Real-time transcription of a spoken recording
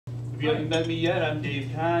If you haven't met me yet, I'm Dave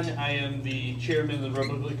Kahn. I am the chairman of the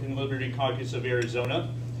Republican Liberty Caucus of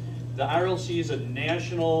Arizona. The RLC is a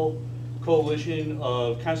national coalition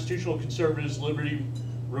of constitutional conservatives, liberty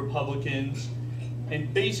Republicans,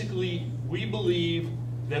 and basically we believe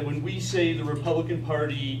that when we say the Republican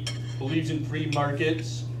Party believes in free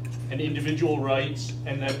markets and individual rights,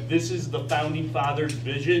 and that this is the founding fathers'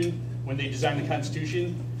 vision when they designed the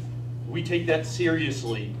Constitution, we take that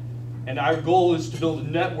seriously. And our goal is to build a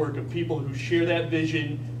network of people who share that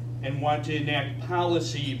vision and want to enact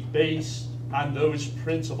policy based on those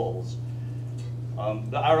principles.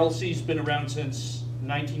 The RLC's been around since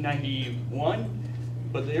 1991,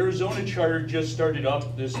 but the Arizona Charter just started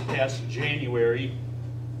up this past January,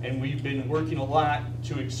 and we've been working a lot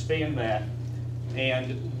to expand that.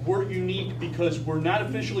 And we're unique because we're not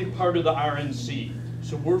officially part of the RNC,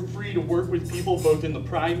 so we're free to work with people both in the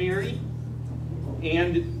primary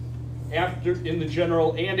and after in the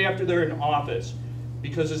general and after they're in office,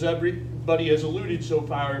 because as everybody has alluded so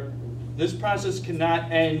far, this process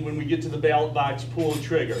cannot end when we get to the ballot box, pull the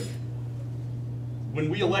trigger. When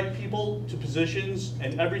we elect people to positions,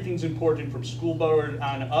 and everything's important from school board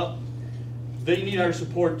on up, they need our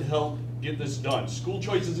support to help get this done. School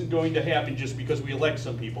choice isn't going to happen just because we elect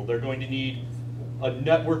some people. They're going to need a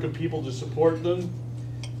network of people to support them,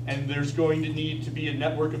 and there's going to need to be a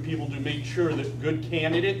network of people to make sure that good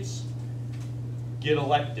candidates get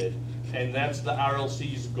elected, and that's the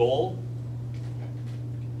RLC's goal.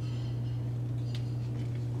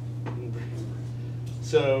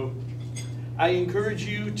 So I encourage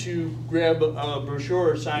you to grab a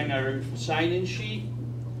brochure or sign our sign-in sheet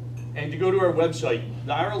and to go to our website.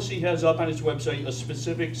 The RLC has up on its website a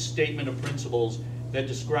specific statement of principles that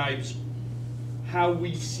describes how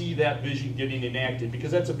we see that vision getting enacted,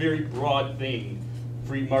 because that's a very broad thing,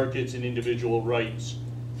 free markets and individual rights.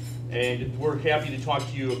 And we're happy to talk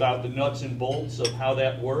to you about the nuts and bolts of how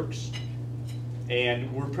that works. And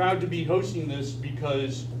we're proud to be hosting this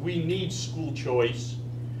because we need school choice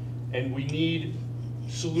and we need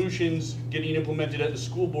solutions getting implemented at the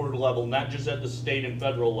school board level, not just at the state and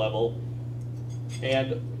federal level.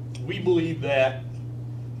 And we believe that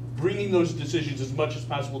bringing those decisions as much as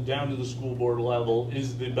possible down to the school board level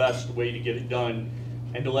is the best way to get it done,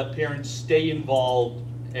 and to let parents stay involved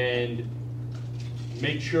and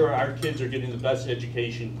make sure our kids are getting the best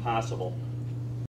education possible.